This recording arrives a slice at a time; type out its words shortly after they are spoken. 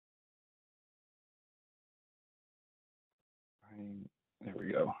There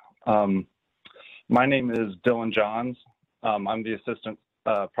we go. My name is Dylan Johns. I'm the assistant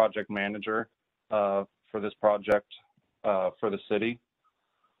project manager for this project for the city.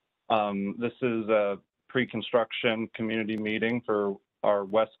 This is a pre-construction community meeting for our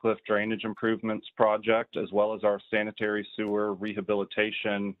Westcliff drainage improvements project, as well as our sanitary sewer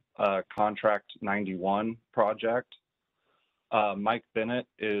rehabilitation contract 91 project. Mike Bennett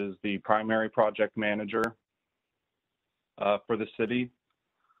is the primary project manager for the city.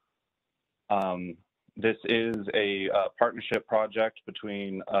 This is a partnership project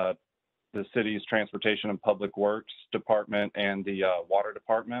between the city's Transportation and Public Works Department and the Water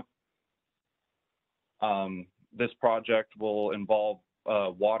Department. This project will involve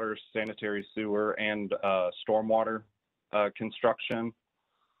water, sanitary sewer, and stormwater construction.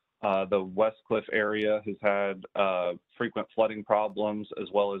 The Westcliff area has had frequent flooding problems, as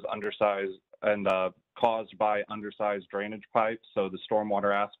well as undersized and caused by undersized drainage pipes. So the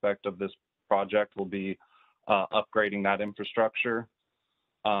stormwater aspect of this project will be upgrading that infrastructure.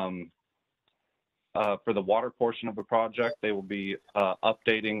 For the water portion of the project, they will be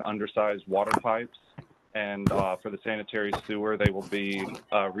updating undersized water pipes. And for the sanitary sewer, they will be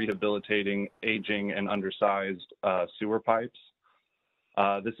rehabilitating aging and undersized sewer pipes.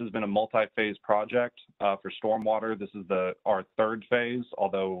 This has been a multi-phase project. For stormwater, this is our third phase,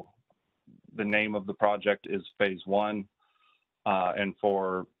 although the name of the project is phase 1. And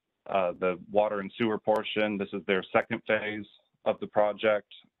for the water and sewer portion, this is their second phase of the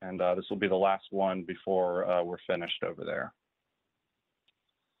project, and this will be the last one before we're finished over there.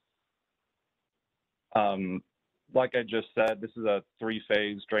 Like I just said, this is a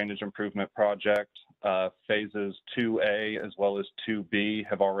 3-phase drainage improvement project. Phases 2A as well as 2B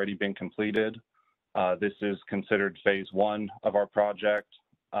have already been completed. This is considered phase 1 of our project,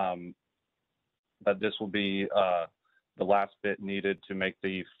 but this will be the last bit needed to make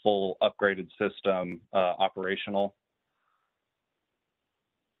the full upgraded system operational.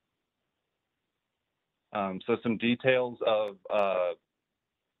 So some details of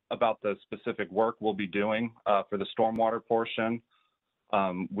about the specific work we'll be doing for the stormwater portion.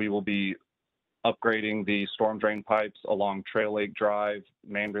 We will be upgrading the storm drain pipes along Trail Lake Drive,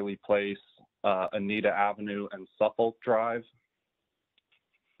 Manderley Place, Anita Avenue, and Suffolk Drive.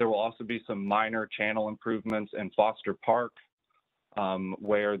 There will also be some minor channel improvements in Foster Park,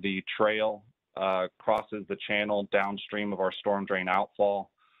 where the trail crosses the channel downstream of our storm drain outfall.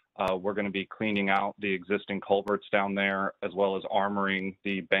 We're going to be cleaning out the existing culverts down there, as well as armoring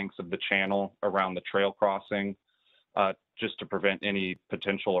the banks of the channel around the trail crossing, just to prevent any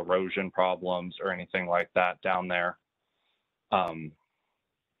potential erosion problems or anything like that down there.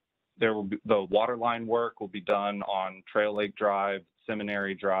 The water line work will be done on Trail Lake Drive,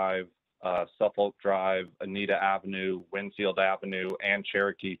 Seminary Drive, Suffolk Drive, Anita Avenue, Winfield Avenue, and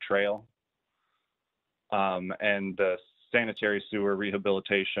Cherokee Trail. And the sanitary sewer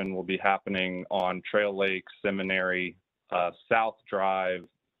rehabilitation will be happening on Trail Lake, Seminary, South Drive,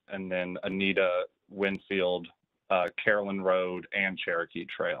 and then Anita, Winfield, Carolyn Road, and Cherokee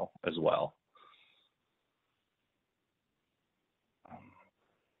Trail as well.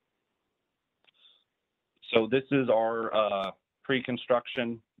 So this is our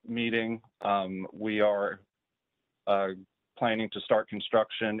pre-construction meeting. We are planning to start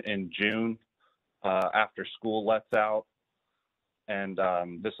construction in June after school lets out. And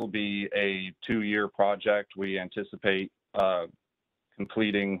this will be a 2-year project. We anticipate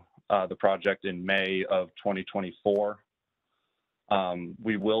completing the project in May of 2024.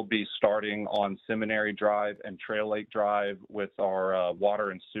 We will be starting on Seminary Drive and Trail Lake Drive with our water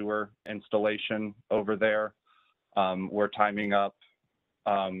and sewer installation over there. We're timing up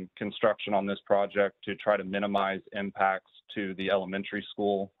construction on this project to try to minimize impacts to the elementary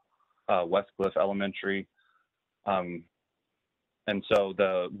school, Westcliff Elementary. And so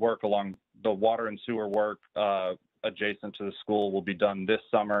the work along the water and sewer work adjacent to the school will be done this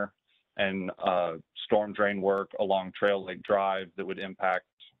summer, and storm drain work along Trail Lake Drive that would impact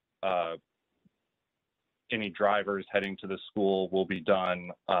any drivers heading to the school will be done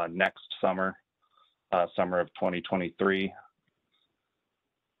next summer, summer of 2023.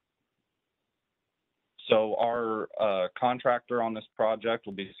 So our contractor on this project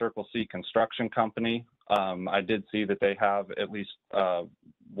will be Circle C Construction Company. I did see that they have at least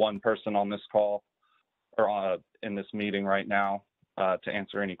one person on this call or in this meeting right now to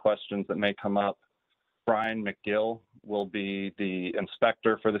answer any questions that may come up. Brian McGill will be the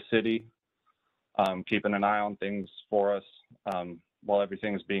inspector for the city, keeping an eye on things for us while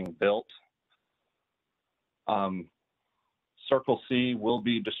everything is being built. Circle C will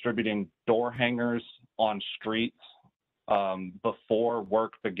be distributing door hangers on streets before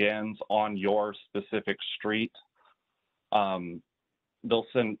work begins on your specific street. They'll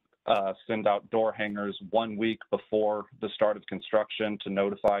send out door hangers 1 week before the start of construction to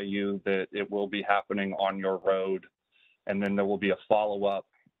notify you that it will be happening on your road. And then there will be a follow-up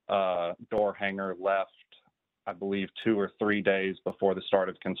door hanger left, I believe, 2 or 3 days before the start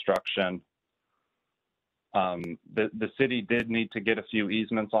of construction. The city did need to get a few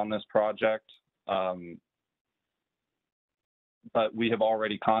easements on this project, but we have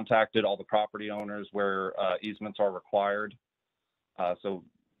already contacted all the property owners where easements are required. So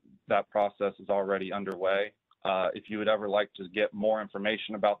that process is already underway. If you would ever like to get more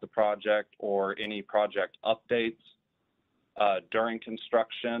information about the project or any project updates during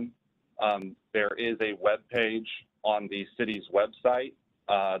construction, there is a web page on the city's website.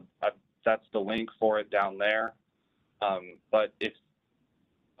 That's the link for it down there. But if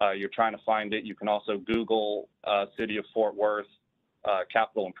you're trying to find it, you can also Google City of Fort Worth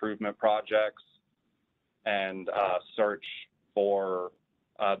capital improvement projects and search for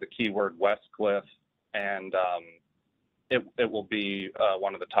the keyword Westcliff, and it will be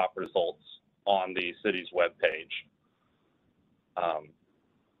one of the top results on the city's webpage.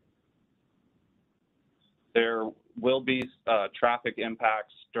 There will be traffic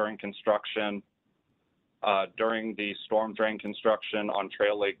impacts during construction. During the storm drain construction on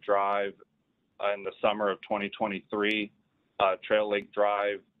Trail Lake Drive in the summer of 2023, Trail Lake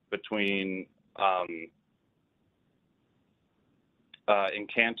Drive between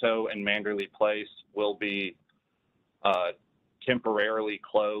Encanto and Manderley Place will be temporarily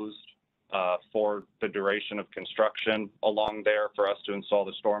closed for the duration of construction along there for us to install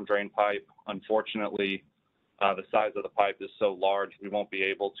the storm drain pipe. Unfortunately, the size of the pipe is so large, we won't be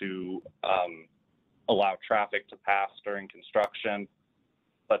able to allow traffic to pass during construction,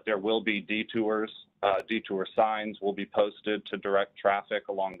 but there will be detours. Detour signs will be posted to direct traffic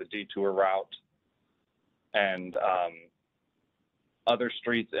along the detour route. And other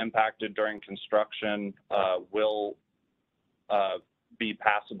streets impacted during construction will be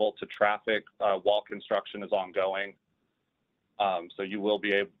passable to traffic while construction is ongoing. So you will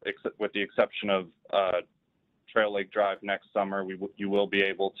be able, with the exception of Trail Lake Drive next summer, you will be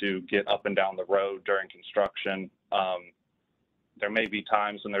able to get up and down the road during construction. There may be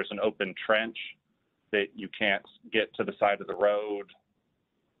times when there's an open trench that you can't get to the side of the road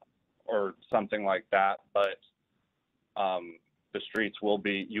or something like that, but the streets will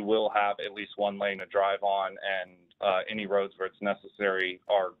be, you will have at least one lane to drive on, and any roads where it's necessary,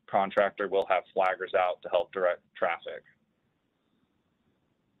 our contractor will have flaggers out to help direct traffic.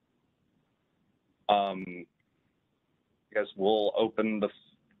 I guess we'll open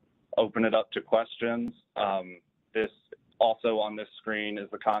it up to questions. This also on this screen is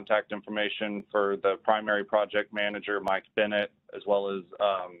the contact information for the primary project manager, Mike Bennett, as well as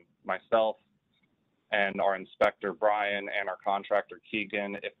myself and our inspector, Brian, and our contractor,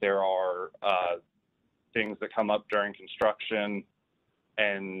 Keegan. If there are things that come up during construction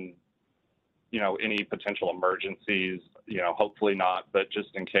and, you know, any potential emergencies, you know, hopefully not, but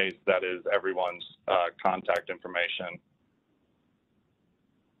just in case, that is everyone's contact information.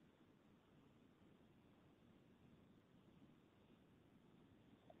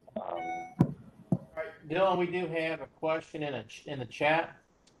 All right, Dylan, we do have a question in the chat,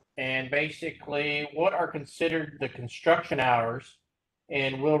 and basically, what are considered the construction hours,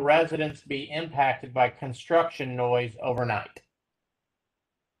 and will residents be impacted by construction noise overnight?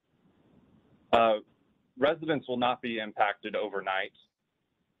 Residents will not be impacted overnight.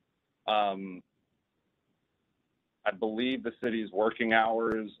 I believe the city's working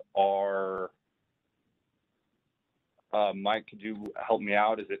hours are, Mike, could you help me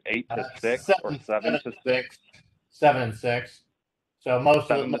out? Is it 8 to 6 or 7 to 6? 7 and 6. So most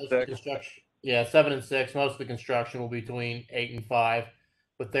of the construction, yeah, 7 and 6. Most of the construction will be between 8 and 5,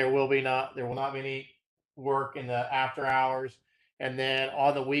 but there will not be any work in the after hours. And then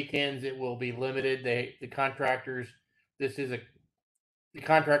on the weekends, it will be limited. The contractors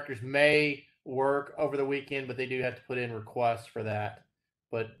may work over the weekend, but they do have to put in requests for that.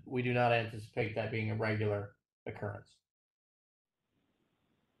 But we do not anticipate that being a regular occurrence.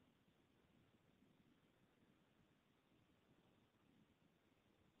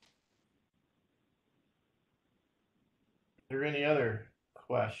 Are there any other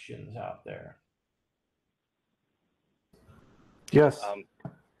questions out there? Yes.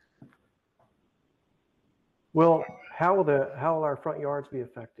 Well, how will our front yards be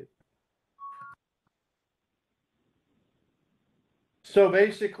affected? So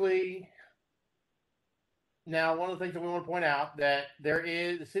basically, now one of the things that we want to point out that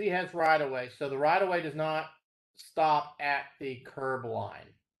the city has right of way. So the right of way does not stop at the curb line.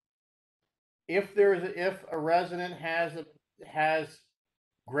 If a resident has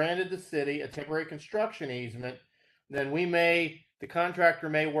granted the city a temporary construction easement, then the contractor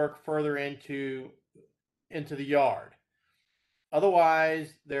may work further into the yard.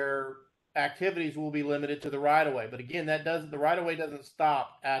 Otherwise, their activities will be limited to the right of way. But again, the right of way doesn't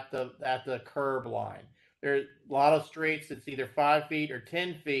stop at the curb line. There's a lot of streets that's either 5 feet or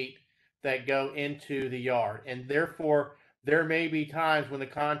 10 feet that go into the yard, and therefore there may be times when the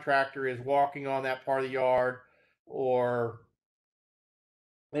contractor is walking on that part of the yard, or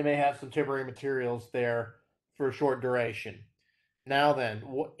they may have some temporary materials there for a short duration. Now then,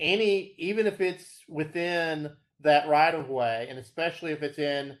 even if it's within that right of way, and especially if it's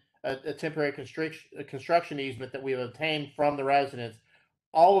in a temporary construction easement that we have obtained from the residents,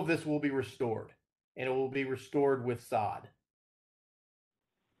 all of this will be restored, and it will be restored with sod.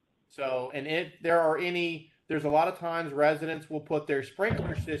 So, and if there's a lot of times residents will put their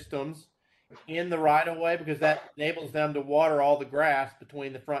sprinkler systems in the right of way because that enables them to water all the grass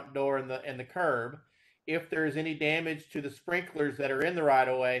between the front door and the curb. If there's any damage to the sprinklers that are in the right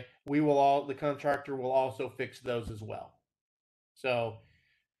of way, the contractor will also fix those as well. So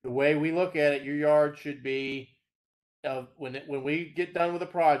the way we look at it, your yard should be when we get done with the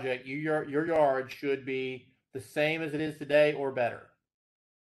project, your yard should be the same as it is today or better.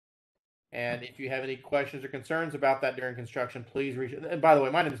 And if you have any questions or concerns about that during construction, please reach. And by the way,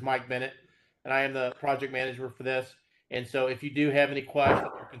 my name is Mike Bennett, and I am the project manager for this. And so if you do have any questions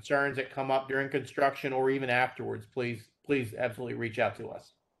or concerns that come up during construction or even afterwards, please absolutely reach out to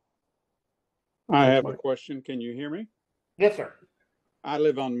us. I have a question. Can you hear me? Yes, sir. I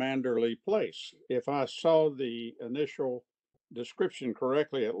live on Manderley Place. If I saw the initial description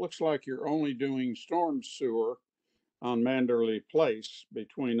correctly, it looks like you're only doing storm sewer on Manderley Place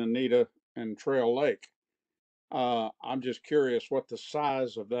between Anita and Trail Lake. I'm just curious what the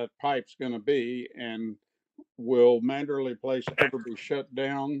size of that pipe's going to be, and will Manderley Place ever be shut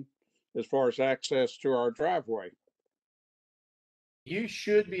down as far as access to our driveway? You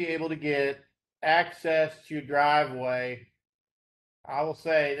should be able to get access to your driveway. I will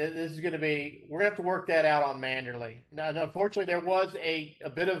say this is going to be, we're going to have to work that out on Manderley. Now, unfortunately, there was a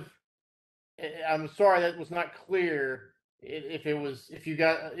bit of, I'm sorry that was not clear if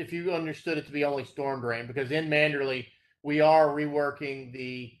you understood it to be only storm drain, because in Manderley, we are reworking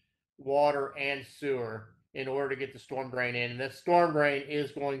the water and sewer in order to get the storm drain in. And that storm drain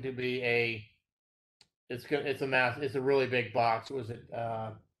is going to be it's a really big box. Was it,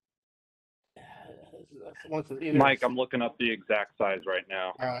 Mike, I'm looking up the exact size right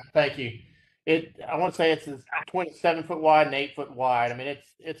now. All right, thank you. I want to say it's 27 foot wide and 8 foot wide. I mean,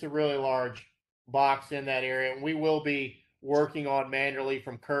 it's a really large box in that area, and we will be working on Manderley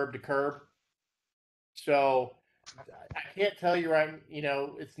from curb to curb. So I can't tell you right.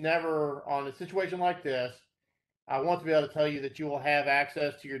 It's never on a situation like this. I want to be able to tell you that you will have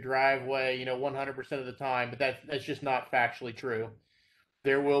access to your driveway, 100% of the time, but that's just not factually true.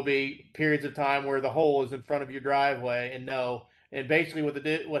 There will be periods of time where the hole is in front of your driveway, and basically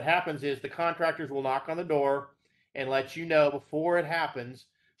what happens is the contractors will knock on the door and let you know before it happens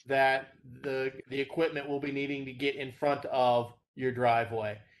that the equipment will be needing to get in front of your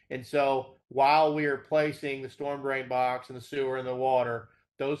driveway. And so while we are placing the storm drain box and the sewer and the water,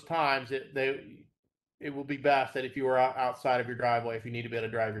 those times it will be best that if you are outside of your driveway, if you need to be able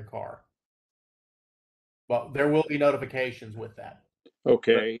to drive your car. But there will be notifications with that.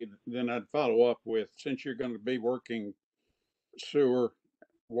 Okay, then I'd follow up with, since you're going to be working sewer,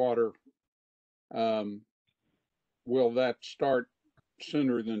 water, will that start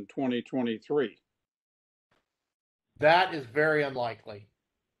sooner than 2023? That is very unlikely.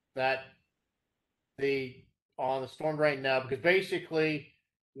 That on the storm drain now, because basically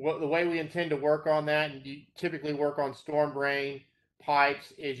the way we intend to work on that, and you typically work on storm drain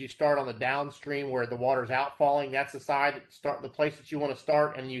pipes, is you start on the downstream where the water's outfalling. That's the place that you want to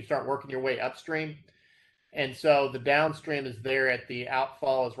start, and you start working your way upstream. And so the downstream is there at the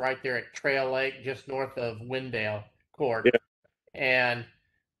outfall is right there at Trail Lake, just north of Windale Court. Yeah. And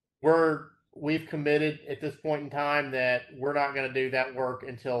we've committed at this point in time that we're not going to do that work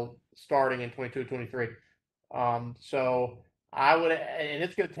until starting in 22, 23. So and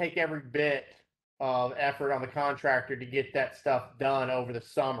it's going to take every bit of effort on the contractor to get that stuff done over the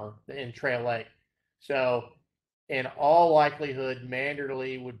summer in Trail Lake. So in all likelihood,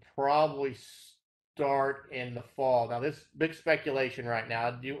 Manderley would probably start in the fall. Now, this big speculation right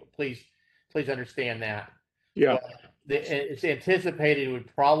now. Please understand that. Yeah. It's anticipated it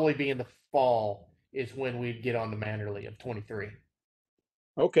would probably be in the fall is when we'd get on the Manderley of 23.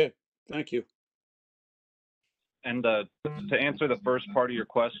 Okay, thank you. And to answer the first part of your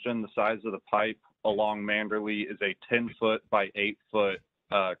question, the size of the pipe along Manderley is a 10-foot by 8-foot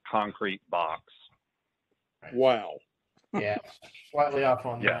concrete box. Wow. Yeah, slightly off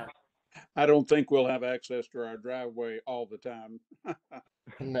on Yeah. that. I don't think we'll have access to our driveway all the time.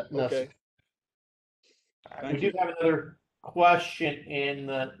 No, Okay. we do have another question in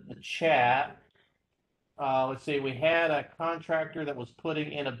the chat. Let's see. We had a contractor that was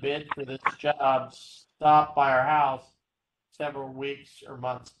putting in a bid for this job stop by our house several weeks or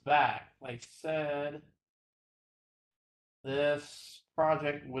months back. They said this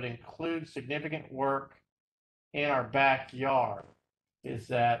project would include significant work in our backyard. Is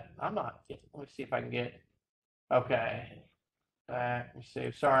that I'm not? Let me see if I can get. Okay. Let me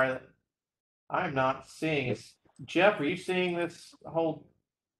see. Sorry, I'm not seeing it. Jeff, are you seeing this whole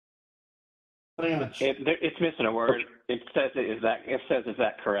thing in the chat? It's missing a word. It says is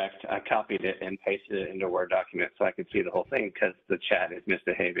that correct? I copied it and pasted it into a Word document so I could see the whole thing because the chat is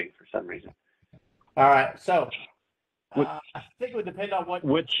misbehaving for some reason. All right, so I think it would depend on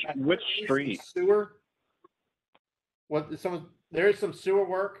which street? Sewer. There is some sewer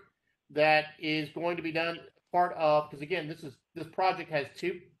work that is going to be done part of, because again, this project has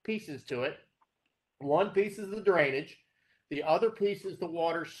two pieces to it. One piece is the drainage, the other piece is the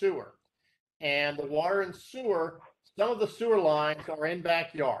water sewer. And the water and sewer, some of the sewer lines are in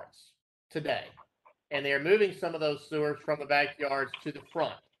backyards today. And they are moving some of those sewers from the backyards to the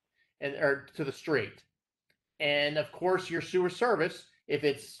front or to the street. And of course, your sewer service, if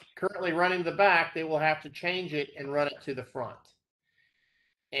it's currently running the back, they will have to change it and run it to the front.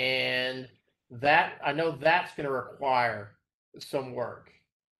 And that, I know that's going to require some work.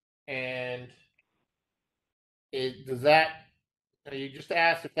 And does that, you just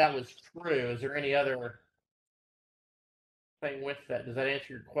asked if that was true. Is there any other thing with that? Does that answer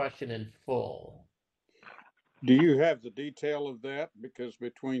your question in full? Do you have the detail of that? Because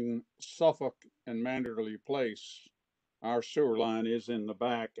between Suffolk and Manderley Place, our sewer line is in the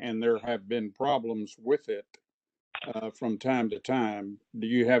back, and there have been problems with it from time to time. Do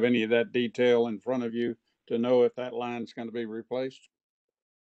you have any of that detail in front of you to know if that line's going to be replaced?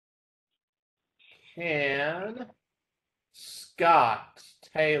 Scott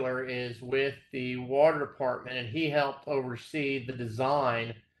Taylor is with the water department, and he helped oversee the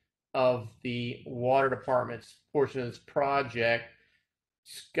design of the water department's portion of this project.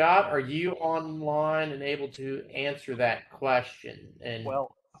 Scott, are you online and able to answer that question? And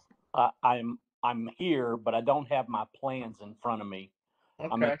well, I'm here, but I don't have my plans in front of me. okay.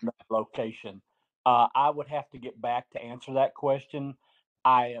 I'm in that location. I would have to get back to answer that question.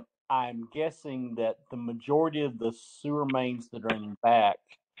 I'm guessing that the majority of the sewer mains that are in the back,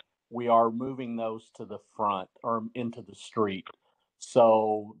 we are moving those to the front or into the street.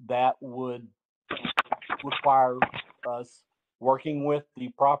 So that would require us working with the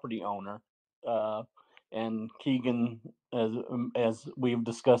property owner. And Keegan, as we've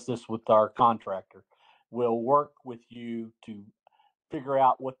discussed this with our contractor, will work with you to figure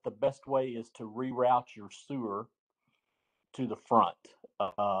out what the best way is to reroute your sewer to the front.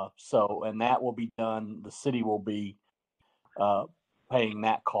 And that will be done. The city will be paying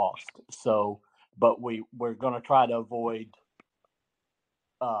that cost. So, but we're going to try to avoid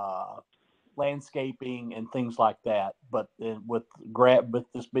landscaping and things like that. But with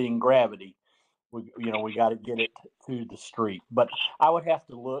this being gravity, we got to get it to the street. But I would have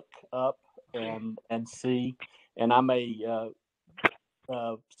to look up and see, and I may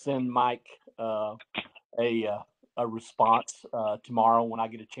send Mike a response tomorrow when I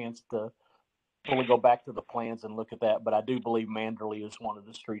get a chance to fully go back to the plans and look at that. But I do believe Manderley is one of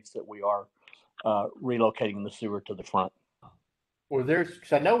the streets that we are relocating the sewer to the front. Well,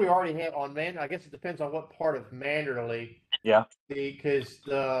 because I know we already have on I guess it depends on what part of Manderley. Yeah. Because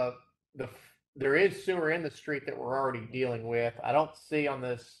there is sewer in the street that we're already dealing with. I don't see on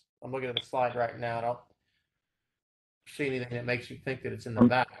this. I'm looking at the slide right now. I don't see anything that makes you think that it's in the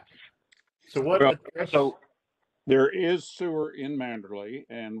back. So what? Well, so there is sewer in Manderley,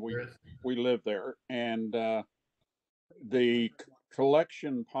 and we live there, and the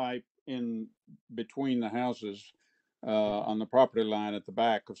collection pipe in between the houses on the property line at the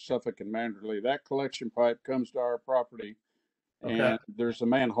back of Suffolk and Manderley, that collection pipe comes to our property, and there's a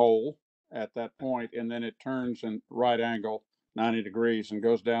manhole at that point, and then it turns in right angle 90 degrees and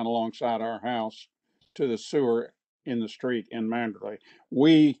goes down alongside our house to the sewer in the street in Manderley.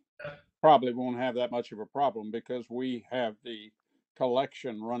 We probably won't have that much of a problem because we have the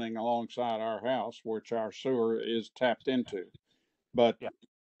collection running alongside our house, which our sewer is tapped into. But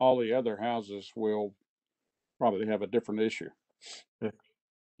all the other houses will probably have a different issue.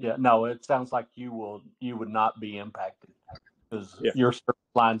 Yeah, no, it sounds like you would not be impacted because Yeah. your service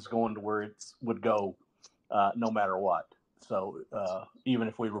line's going to where it would go, no matter what. So even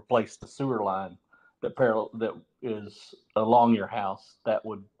if we replace the sewer line that is along your house,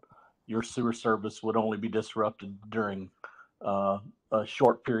 your sewer service would only be disrupted during a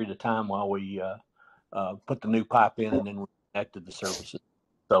short period of time while we put the new pipe in and then reconnected the services.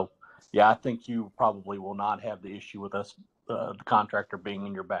 So yeah, I think you probably will not have the issue with us, the contractor being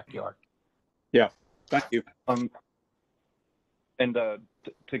in your backyard. Yeah, thank you. And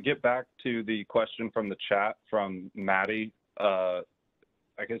to get back to the question from the chat from Maddie, I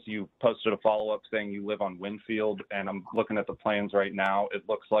guess you posted a follow-up saying you live on Winfield, and I'm looking at the plans right now. It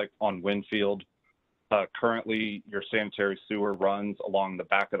looks like on Winfield, currently your sanitary sewer runs along the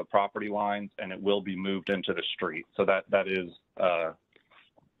back of the property lines, and it will be moved into the street. So that is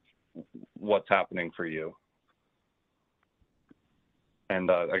what's happening for you. And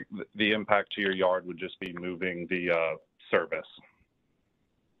the impact to your yard would just be moving the service.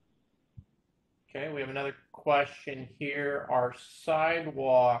 Okay, we have another question here. Are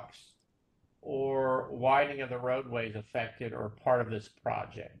sidewalks or widening of the roadways affected or part of this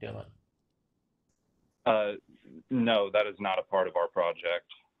project, Dylan? No, that is not a part of our project.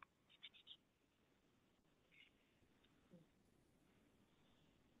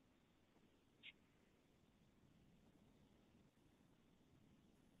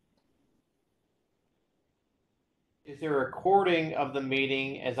 Is there a recording of the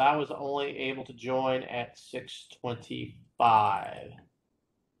meeting, as I was only able to join at 6:25?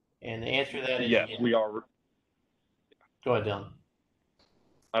 And the answer to that is yes, we are. Go ahead, Dylan.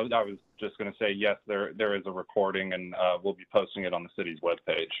 I was just going to say, yes, there is a recording, and we'll be posting it on the city's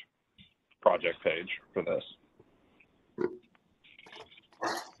webpage, project page for this.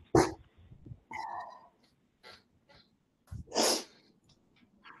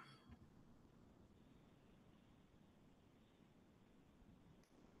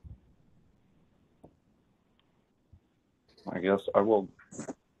 I guess I will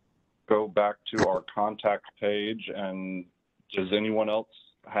go back to our contact page. And does anyone else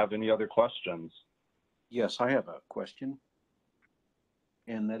have any other questions? Yes, I have a question.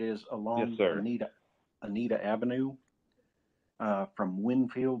 And that is along Anita Avenue from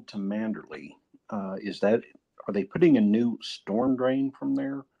Winfield to Manderley. Are they putting a new storm drain from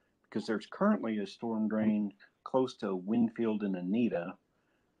there? Because there's currently a storm drain close to Winfield and Anita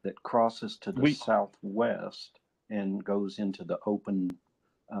that crosses to the southwest and goes into the open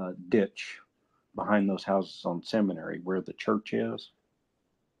ditch behind those houses on Seminary where the church is.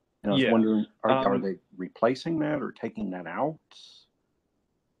 And I was wondering, are they replacing that or taking that out?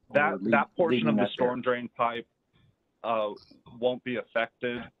 That portion of the storm drain pipe won't be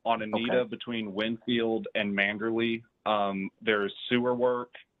affected on Anita between Winfield and Manderley. There's sewer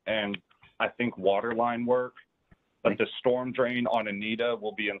work and I think water line work, but the storm drain on Anita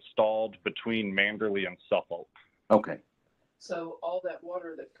will be installed between Manderley and Suffolk. Okay. So all that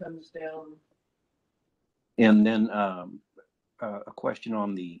water that comes down. And then a question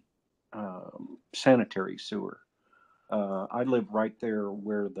on the sanitary sewer. I live right there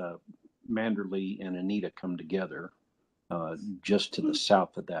where the Manderley and Anita come together, just to the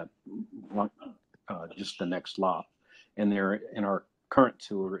south of that, just the next lot. And our current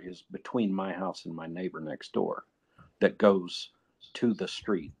sewer is between my house and my neighbor next door that goes to the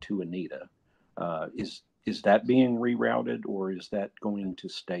street, to Anita. Is that being rerouted, or is that going to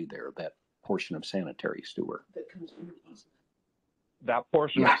stay there, that portion of sanitary sewer? That comes from east. That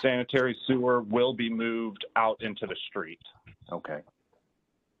portion of sanitary sewer will be moved out into the street. Okay.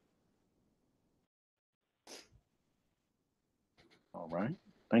 All right.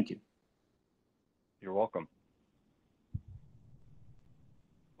 Thank you. You're welcome.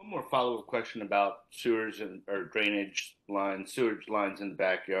 One more follow-up question about sewage lines in the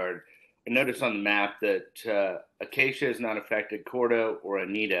backyard. I noticed on the map that Acacia is not affected, Cordo or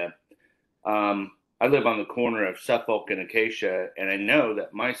Anita. I live on the corner of Suffolk and Acacia, and I know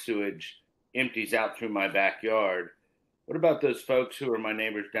that my sewage empties out through my backyard. What about those folks who are my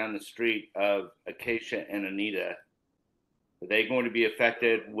neighbors down the street of Acacia and Anita? Are they going to be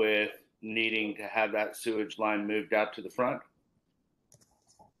affected with needing to have that sewage line moved out to the front?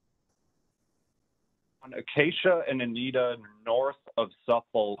 On Acacia and Anita north of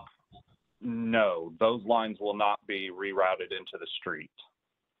Suffolk, no, those lines will not be rerouted into the street.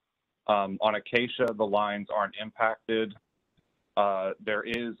 On Acacia, the lines aren't impacted. There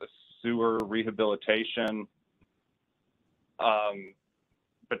is a sewer rehabilitation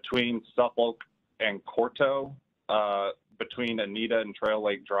between Suffolk and Corto, between Anita and Trail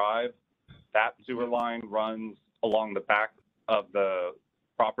Lake Drive. That sewer line runs along the back of the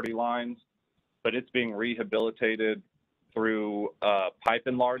property lines, but it's being rehabilitated through pipe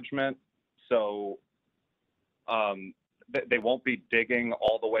enlargement. So they won't be digging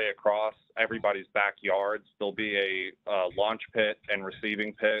all the way across everybody's backyards. There'll be a launch pit and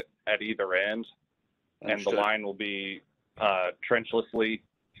receiving pit at either end, and the line will be trenchlessly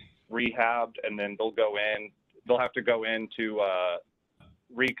rehabbed, and then they'll have to go in to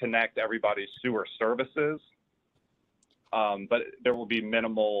reconnect everybody's sewer services, but there will be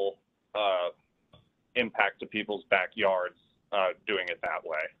minimal impact to people's backyards doing it that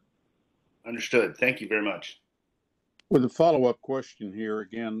way. Understood. Thank you very much. With a follow-up question here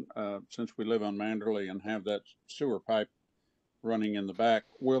again, since we live on Manderley and have that sewer pipe running in the back,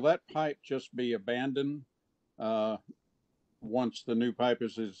 will that pipe just be abandoned once the new pipe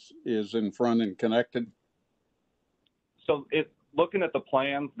is in front and connected? So looking at the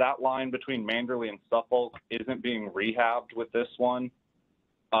plans, that line between Manderley and Suffolk isn't being rehabbed with this one.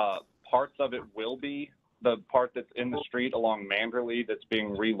 Parts of it will be. The part that's in the street along Manderley that's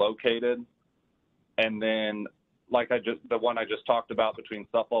being relocated. And then the one I just talked about between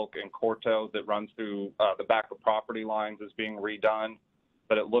Suffolk and Corto that runs through the back of property lines is being redone.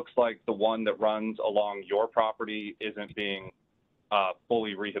 But it looks like the one that runs along your property isn't being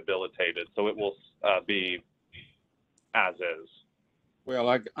fully rehabilitated. So it will be as is.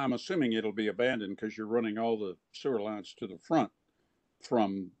 Well, I'm assuming it'll be abandoned because you're running all the sewer lines to the front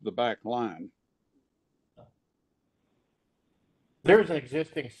from the back line. There's an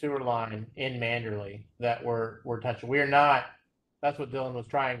existing sewer line in Manderley that we're touching. We are not, that's what Dylan was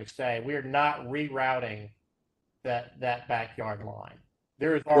trying to say. We are not rerouting that backyard line.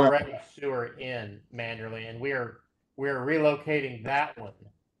 There is already sewer in Manderley, and we're relocating that one.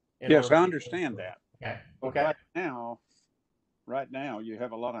 Yes, I understand that. Okay. Okay. Right now, you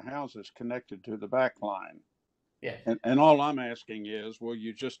have a lot of houses connected to the back line. Yeah. And all I'm asking is, will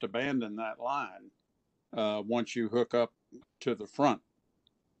you just abandon that line once you hook up to the front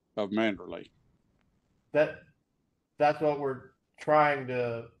of Manderley? That's what we're trying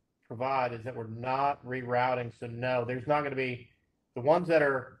to provide, is that we're not rerouting. So no, there's not going to be, the ones that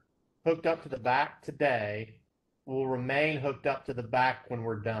are hooked up to the back today will remain hooked up to the back when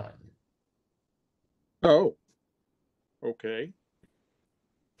we're done. Oh, okay.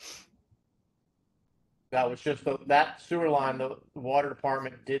 That was just that sewer line the water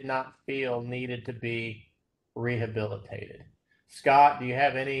department did not feel needed to be rehabilitated. Scott, do you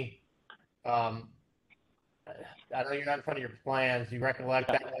have any, I know you're not in front of your plans. Do you recollect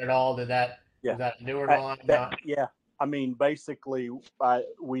that one at all? Is that a newer line? Yeah. I mean, basically,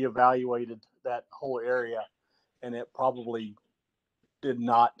 we evaluated that whole area, and it probably did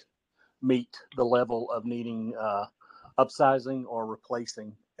not meet the level of needing upsizing or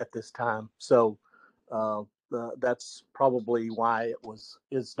replacing at this time. So that's probably why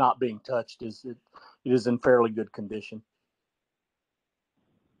it's not being touched. It is in fairly good condition.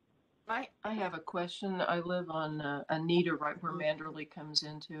 I have a question. I live on Anita, right where Manderley comes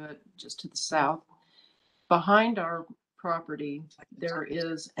into it, just to the south. Behind our property, there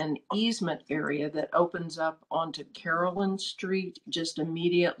is an easement area that opens up onto Carolyn Street, just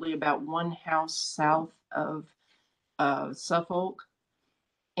immediately about one house south of Suffolk.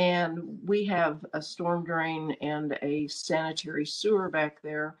 And we have a storm drain and a sanitary sewer back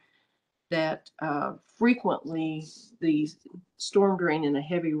there that frequently the storm drain in a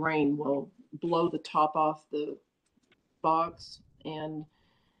heavy rain will blow the top off the box, and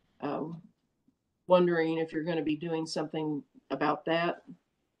wondering if you're going to be doing something about that.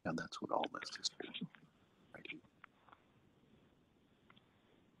 And that's what all this is.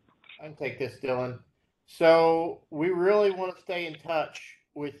 I can take this, Dylan. So we really want to stay in touch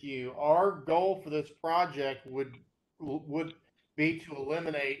with you. Our goal for this project would be to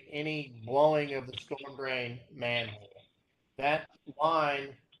eliminate any blowing of the storm drain manhole. That line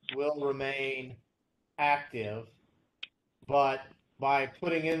will remain active, but by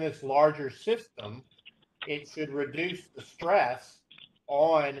putting in this larger system, it should reduce the stress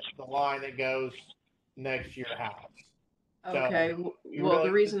on the line that goes next to your house. Okay, well, really,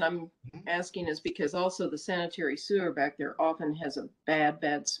 the reason I'm asking is because also the sanitary sewer back there often has a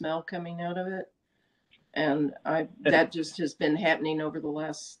bad smell coming out of it. And that just has been happening over the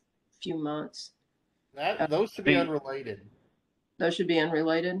last few months. Those should be unrelated. Those should be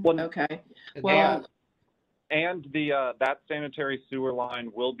unrelated? Well, okay. Well, and that sanitary sewer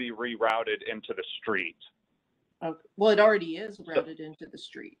line will be rerouted into the street. Okay. Well, it already is routed into the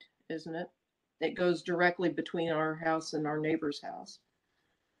street, isn't it? It goes directly between our house and our neighbor's house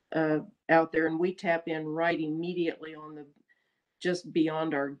out there. And we tap in right immediately on just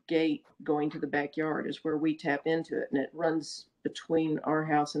beyond our gate going to the backyard is where we tap into it. And it runs between our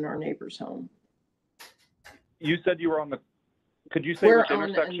house and our neighbor's home. You said you were on the, could you say which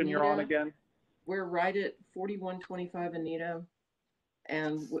intersection you're on again? We're right at 4125 Anita,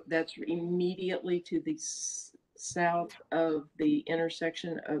 and that's immediately to the south of the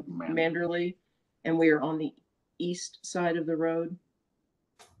intersection of Manderley, and we are on the east side of the road.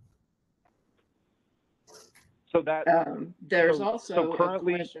 So that there's also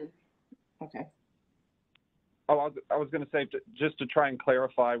currently, a question. Okay. Oh, I was going to say, just to try and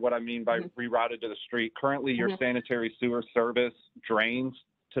clarify what I mean by rerouted to the street. Currently, your sanitary sewer service drains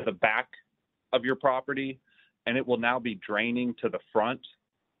to the back of your property, and it will now be draining to the front.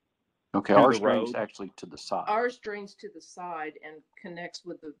 Okay, ours drains actually to the side. Ours drains to the side and connects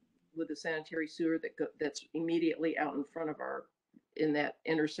with the sanitary sewer that's immediately out in front of in that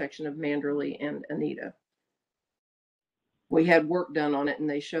intersection of Manderley and Anita. We had work done on it, and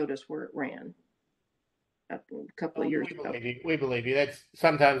they showed us where it ran a couple of years ago. We believe you. That's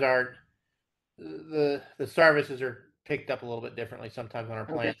sometimes the services are picked up a little bit differently sometimes on our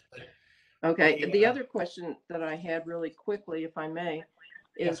plants. Okay. The other question that I had really quickly, if I may,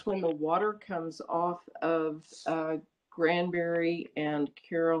 is when the water comes off of Granbury and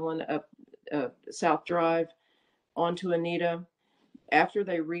Carolyn up South Drive onto Anita, after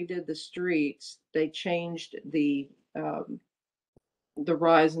they redid the streets, they changed the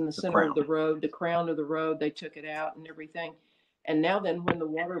rise in the center of the road, the crown of the road. They took it out and everything. And now then, when the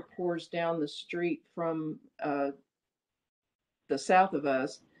water pours down the street from the south of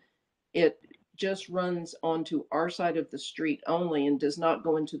us, it just runs onto our side of the street only and does not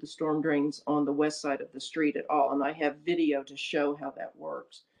go into the storm drains on the west side of the street at all. And I have video to show how that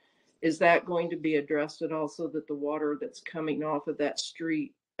works. Is that going to be addressed at all, so that the water that's coming off of that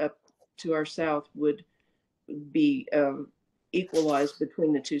street up to our south would be equalized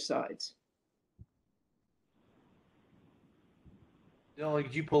between the two sides? Dylan,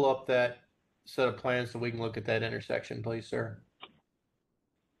 could you pull up that set of plans so we can look at that intersection, please, sir?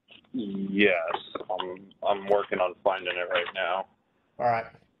 Yes, I'm working on finding it right now. All right.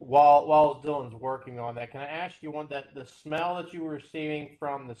 While Dylan's working on that, can I ask you the smell that you were receiving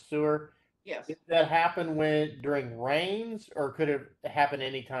from the sewer? Yes. Did that happen during rains, or could it happen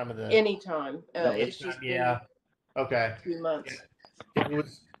any time of the? Anytime. It's just okay. 2 months. It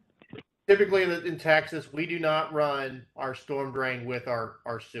was typically in Texas. We do not run our storm drain with our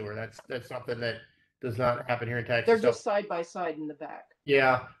sewer. That's something that does not happen here in Texas. They're just side by side in the back.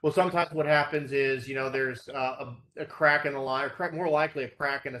 Yeah. Well, sometimes what happens is, there's a crack in the line, or more likely a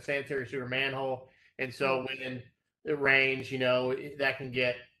crack in a sanitary sewer manhole. And so when it rains, that can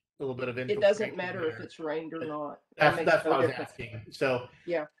get a little bit of infiltration. It doesn't matter if it's rained or not. That's what I was asking. So,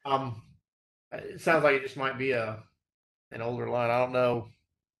 yeah. It sounds like it just might be an older line. I don't know,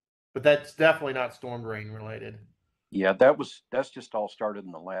 but that's definitely not storm drain related. Yeah, that's just all started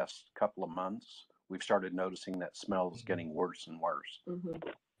in the last couple of months. We've started noticing that smell is getting worse and worse.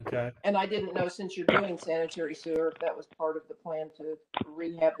 Okay. And I didn't know, since you're doing sanitary sewer, if that was part of the plan to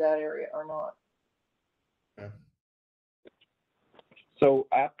rehab that area or not. Okay. So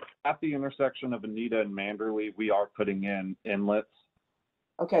at the intersection of Anita and Manderley, we are putting in inlets.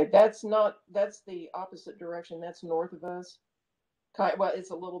 Okay, that's the opposite direction. That's north of us. Well,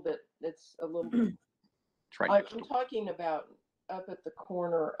 it's a little bit. I'm talking about up at the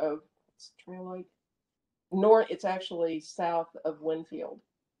corner of Trail Lake. North. It's actually south of Winfield.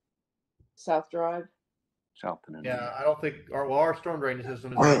 South Drive. South and Anita. Yeah, I don't think our storm drainage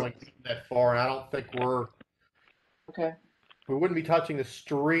system is going that far, and I don't think we wouldn't be touching the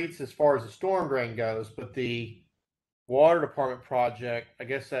streets as far as the storm drain goes, but the water department project, I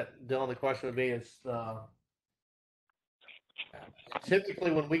guess that, Dylan, the question would be is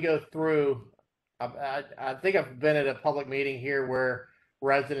typically when we go through, I think I've been at a public meeting here where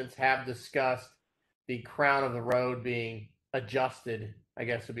residents have discussed the crown of the road being adjusted, I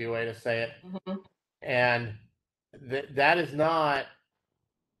guess would be a way to say it. And that has not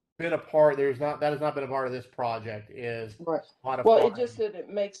been a part. That has not been a part of this project. Is right. Well, it just that it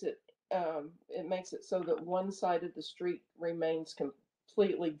makes it so that one side of the street remains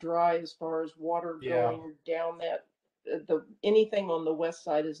completely dry as far as water going down that. Anything on the west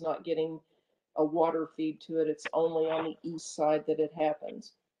side is not getting a water feed to it. It's only on the east side that it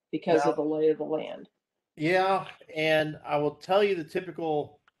happens because of the lay of the land. Yeah, and I will tell you the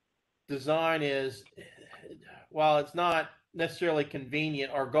typical design is, while it's not necessarily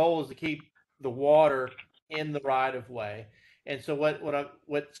convenient, our goal is to keep the water in the right of way. And so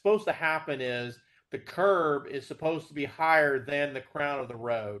what's supposed to happen is the curb is supposed to be higher than the crown of the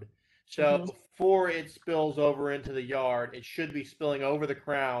road. So before it spills over into the yard, it should be spilling over the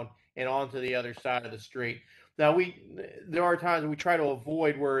crown and onto the other side of the street. Now there are times we try to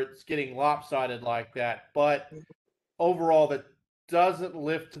avoid where it's getting lopsided like that, but overall that doesn't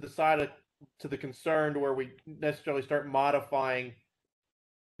lift to the side of to the concern to where we necessarily start modifying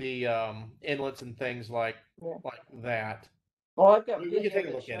the inlets and things like that. Well, I've got We video can take a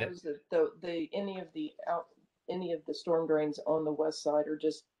that look at it. shows that any of the storm drains on the west side are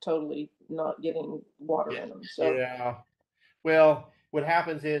just totally not getting water in them. So yeah. Well, what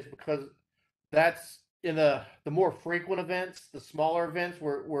happens is because that's in the more frequent events, the smaller events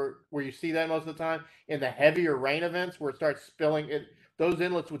where you see that most of the time. In the heavier rain events where it starts spilling, those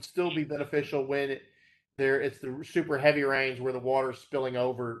inlets would still be beneficial when it's the super heavy rains where the water's spilling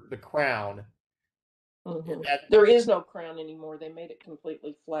over the crown. mm-hmm. There is no crown anymore. They made it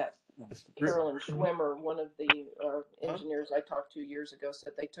completely flat. Carolyn Schwimmer, one of the engineers I talked to years ago,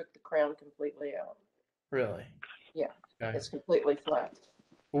 said they took the crown completely out. Really? Yeah, okay. It's completely flat.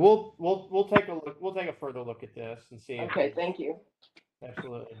 We'll take a look. We'll take a further look at this and see. Okay, thank you.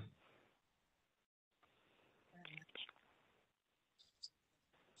 Absolutely.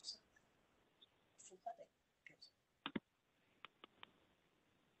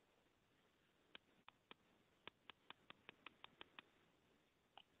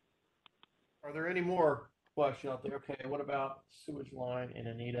 Are there any more questions out there? Okay, what about sewage line in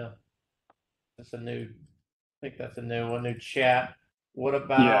Anita? That's a new. I think that's a new chat. What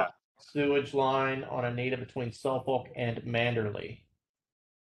about sewage line on Anita between Suffolk and Manderley?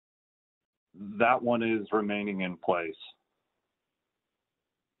 That one is remaining in place,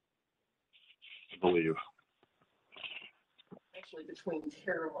 I believe. Actually, between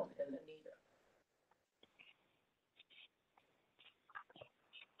Carolyn and Anita.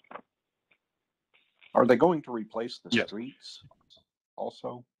 Are they going to replace the streets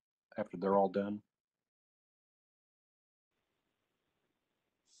also after they're all done?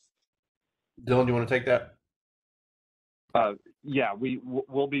 Dylan, do you want to take that? Yeah,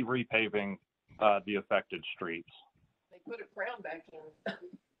 we'll be repaving the affected streets. They put a crown back in.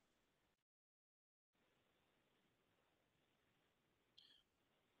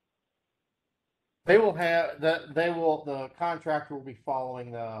 They will have the contractor will be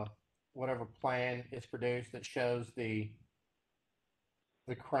following the whatever plan is produced that shows the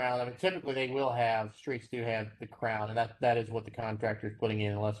crown. I mean, typically they will have streets do have the crown, and that is what the contractor is putting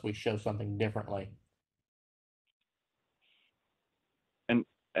in, unless we show something differently. And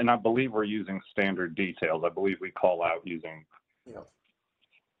I believe we're using standard details. I believe we call out using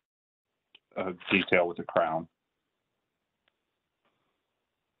a detail with a crown.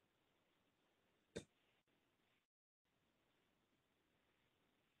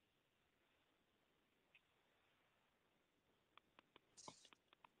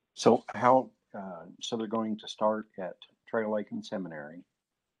 So so they're going to start at Trail Lake and Seminary,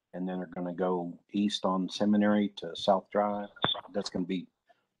 and then they're going to go east on Seminary to South Drive. That's going to be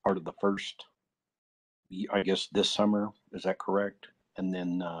part of the first, I guess, this summer. Is that correct? And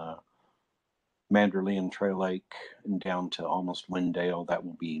then Manderley and Trail Lake and down to almost Wendell. That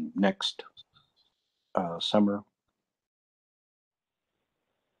will be next summer.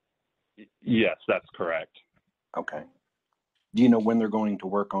 Yes, that's correct. Okay. Do you know when they're going to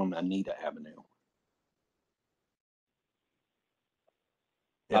work on Anita Avenue?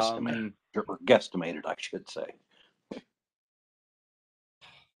 Estimated, or guesstimated, I should say.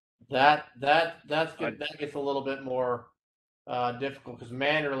 That gets a little bit more difficult because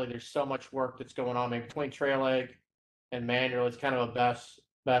Manderley, there's so much work that's going on. Maybe between Trail Lake and Manderley, it's kind of a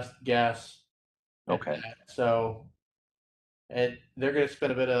best guess. Okay. So they're going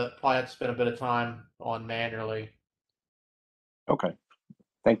to probably have to spend a bit of time on Manderley. Okay.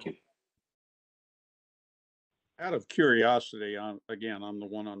 Thank you. Out of curiosity, I'm the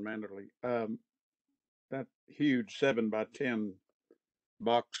one on Manderley. That huge 7x10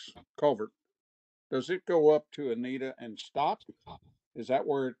 box culvert, does it go up to Anita and stop? Is that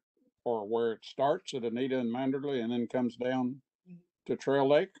where it starts at Anita and Manderley and then comes down to Trail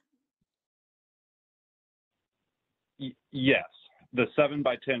Lake? Yes, the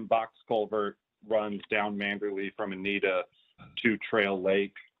 7x10 box culvert runs down Manderley from Anita to Trail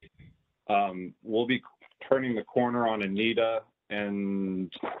Lake. We'll be turning the corner on Anita,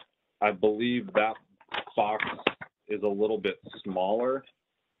 and I believe that box is a little bit smaller.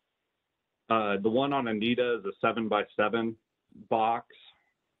 The one on Anita is a 7x7 box,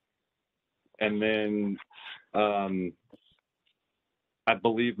 and then I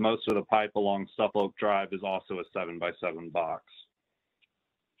believe most of the pipe along Suffolk Drive is also a 7x7 box.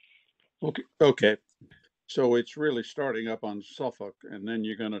 Okay. So it's really starting up on Suffolk, and then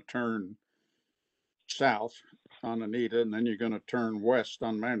you're going to turn south on Anita, and then you're going to turn west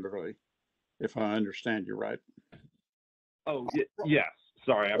on Manderley. if I understand you right. Oh, yes.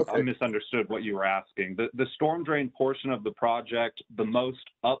 Sorry, I misunderstood what you were asking. The storm drain portion of the project, the most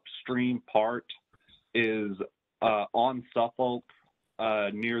upstream part is on Suffolk,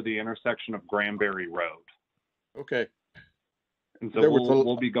 near the intersection of Granbury Road. Okay. And so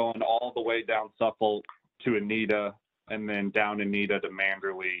we'll be going all the way down Suffolk to Anita, and then down Anita to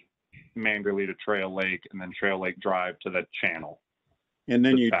Manderley to Trail Lake, and then Trail Lake Drive to the channel. And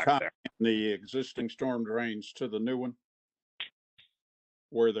then you tie in the existing storm drains to the new one?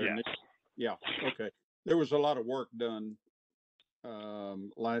 Where they're yeah, okay. There was a lot of work done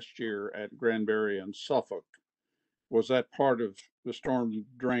last year at Granbury and Suffolk. Was that part of the storm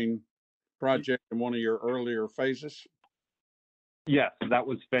drain project in one of your earlier phases? Yes, that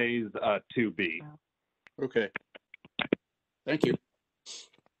was phase 2B. Okay. Thank you.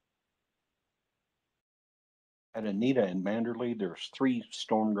 At Anita and Manderley, there's 3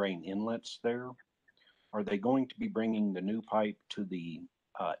 storm drain inlets there. Are they going to be bringing the new pipe to the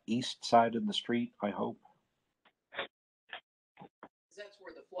east side of the street, I hope? That's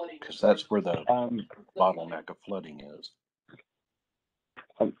where the flooding. Because that's where the bottleneck of flooding is.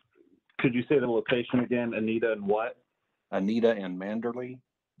 Could you say the location again? Anita and what? Anita and Manderley.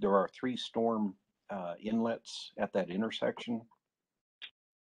 There are 3 storm inlets at that intersection.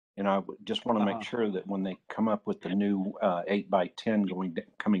 And I just want to make sure that when they come up with the new 8x10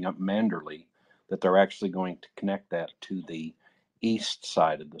 coming up Manderley, that they're actually going to connect that to the east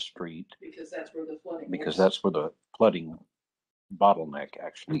side of the street. Because that's where the flooding Because that's where the flooding bottleneck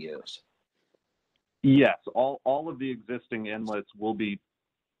actually is. Yes, all of the existing inlets will be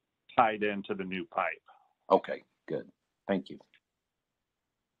tied into the new pipe. Okay, good. Thank you.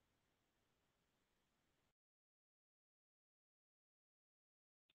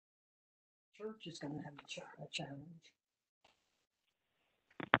 Church is going to have a challenge.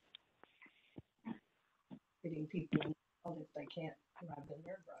 Getting people involved if they can't drive in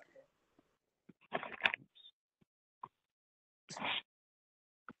their driveway.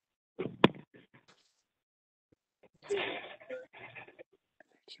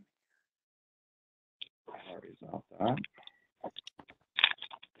 Sorry about that.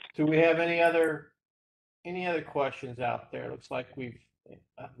 Do we have any other questions out there? Looks like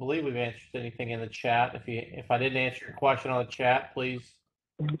I believe we've answered anything in the chat. If I didn't answer your question on the chat, please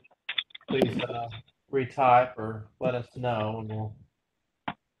retype or let us know, and we'll.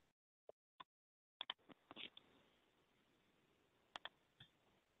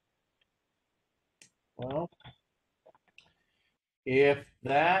 Well, if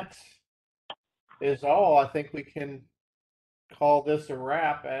that is all, I think we can call this a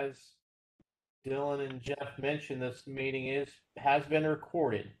wrap. As Dylan and Jeff mentioned, this meeting has been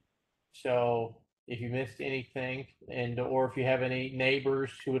recorded. So if you missed anything, or if you have any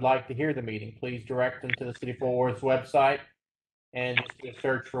neighbors who would like to hear the meeting, please direct them to the City of Fort Worth's website and just do a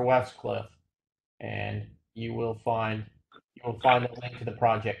search for Westcliff, and you will find a link to the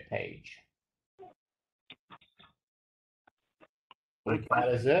project page. If that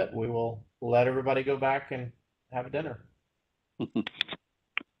is it, we will let everybody go back and have a dinner.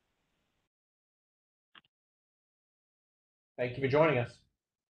 Thank you for joining us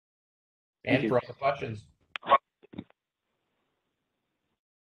and for all the questions.